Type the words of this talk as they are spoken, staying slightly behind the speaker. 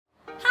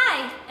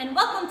and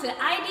welcome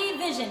to ID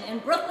Vision in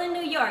Brooklyn,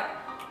 New York.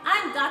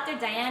 I'm Dr.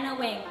 Diana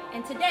Nguyen,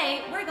 and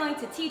today we're going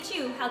to teach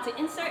you how to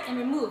insert and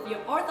remove your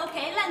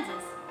Ortho-K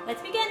lenses.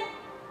 Let's begin.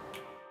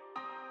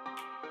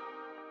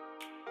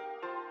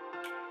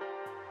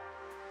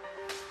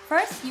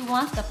 First, you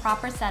want the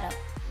proper setup.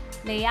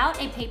 Lay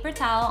out a paper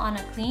towel on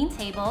a clean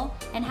table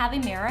and have a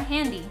mirror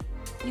handy.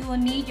 You will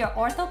need your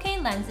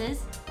Ortho-K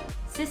lenses,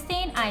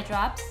 Systane eye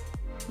drops,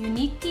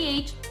 unique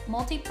pH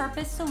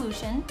multi-purpose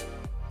solution,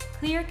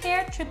 Clear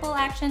Care triple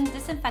action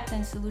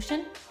disinfectant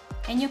solution,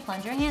 and your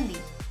plunger handy.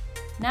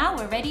 Now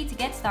we're ready to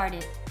get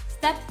started.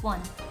 Step 1.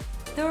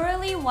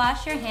 Thoroughly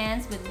wash your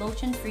hands with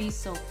lotion-free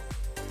soap.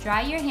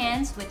 Dry your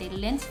hands with a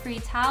lint-free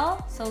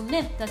towel so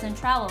lint doesn't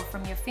travel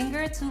from your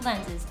finger to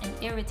lenses and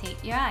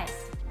irritate your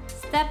eyes.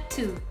 Step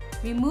 2.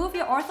 Remove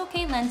your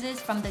Ortho-K lenses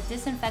from the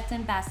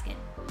disinfectant basket.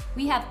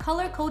 We have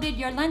color-coded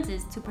your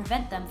lenses to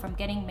prevent them from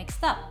getting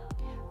mixed up.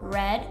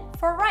 Red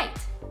for right,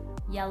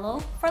 yellow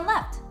for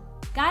left.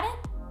 Got it?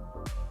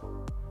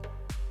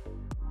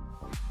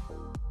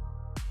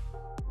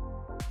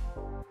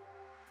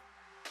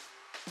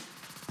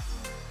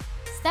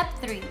 Step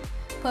 3.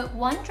 Put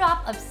 1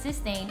 drop of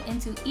Systane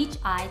into each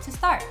eye to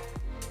start.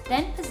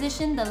 Then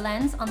position the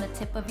lens on the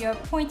tip of your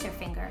pointer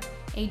finger.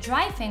 A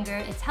dry finger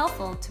is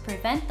helpful to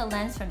prevent the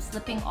lens from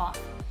slipping off.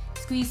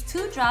 Squeeze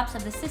 2 drops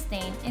of the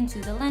Systane into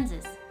the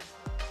lenses.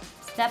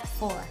 Step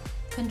 4.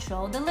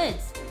 Control the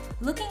lids.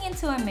 Looking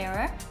into a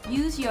mirror,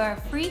 use your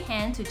free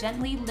hand to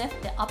gently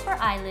lift the upper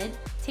eyelid,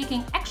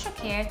 taking extra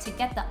care to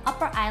get the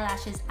upper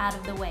eyelashes out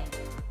of the way.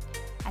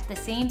 At the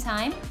same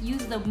time,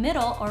 use the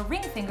middle or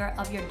ring finger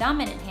of your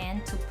dominant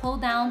hand to pull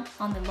down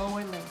on the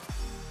lower lid.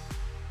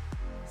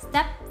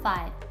 Step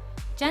 5.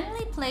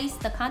 Gently place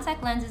the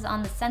contact lenses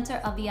on the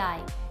center of the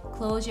eye.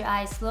 Close your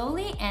eyes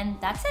slowly and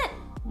that's it.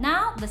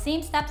 Now, the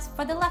same steps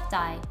for the left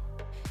eye.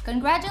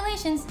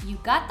 Congratulations, you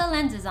got the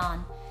lenses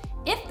on.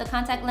 If the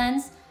contact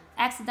lens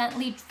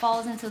accidentally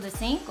falls into the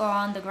sink or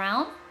on the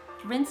ground,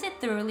 rinse it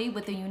thoroughly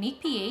with a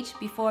unique pH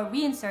before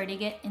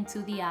reinserting it into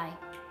the eye.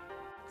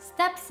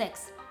 Step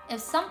 6. If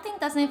something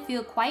doesn't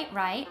feel quite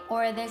right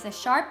or there's a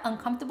sharp,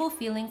 uncomfortable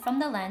feeling from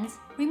the lens,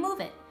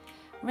 remove it.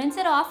 Rinse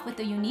it off with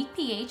a unique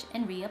pH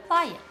and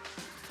reapply it.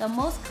 The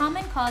most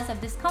common cause of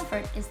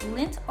discomfort is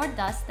lint or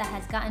dust that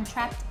has gotten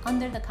trapped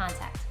under the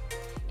contact.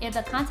 If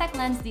the contact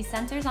lens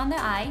decenters on the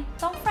eye,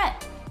 don't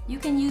fret. You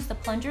can use the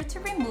plunger to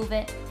remove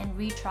it and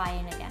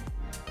retry it again.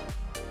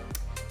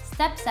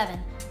 Step 7.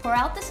 Pour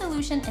out the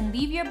solution and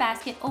leave your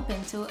basket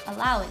open to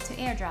allow it to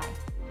air dry.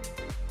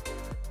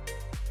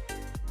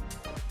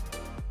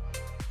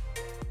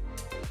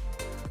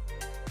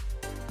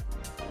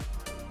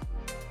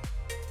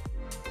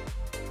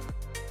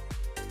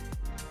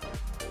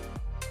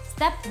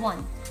 Step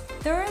 1.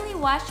 Thoroughly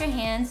wash your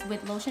hands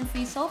with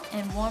lotion-free soap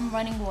and warm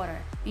running water.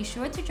 Be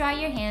sure to dry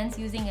your hands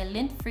using a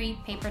lint-free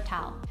paper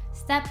towel.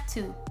 Step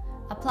 2.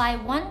 Apply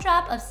 1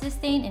 drop of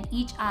Systane in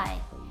each eye.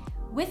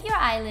 With your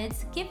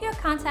eyelids, give your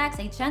contacts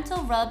a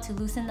gentle rub to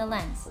loosen the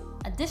lens.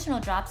 Additional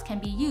drops can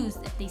be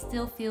used if they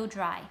still feel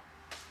dry.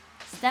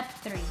 Step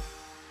 3.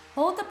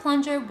 Hold the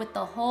plunger with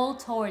the hole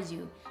towards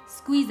you.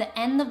 Squeeze the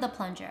end of the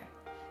plunger.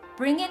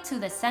 Bring it to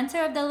the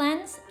center of the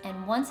lens,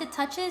 and once it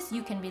touches,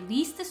 you can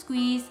release the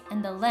squeeze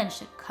and the lens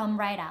should come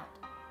right out.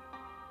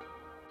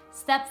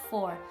 Step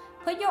 4.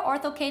 Put your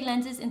Ortho-K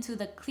lenses into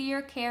the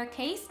Clear Care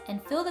case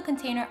and fill the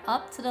container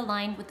up to the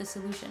line with the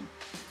solution.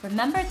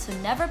 Remember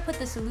to never put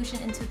the solution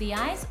into the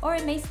eyes or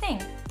it may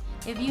sting.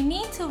 If you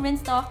need to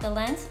rinse off the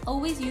lens,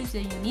 always use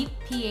the unique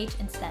pH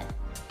instead.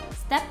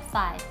 Step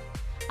 5.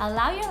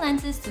 Allow your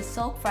lenses to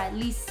soak for at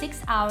least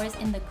 6 hours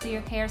in the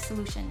Clear Care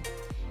solution.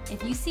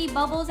 If you see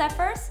bubbles at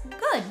first,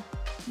 good!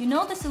 You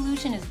know the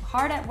solution is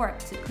hard at work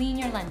to clean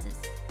your lenses.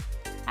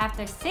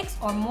 After 6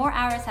 or more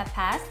hours have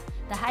passed,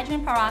 the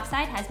hydrogen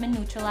peroxide has been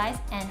neutralized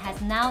and has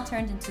now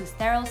turned into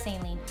sterile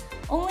saline.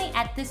 Only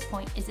at this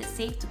point is it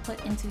safe to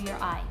put into your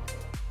eye.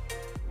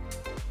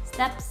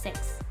 Step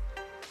 6.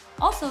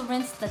 Also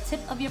rinse the tip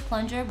of your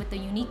plunger with the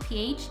unique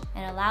pH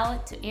and allow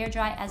it to air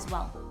dry as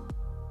well.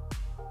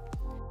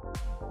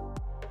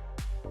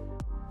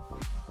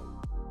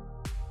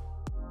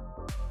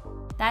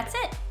 That's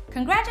it!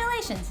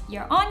 Congratulations!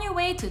 You're on your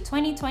way to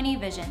 20/20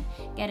 vision.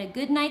 Get a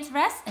good night's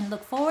rest and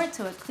look forward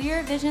to a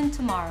clearer vision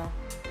tomorrow.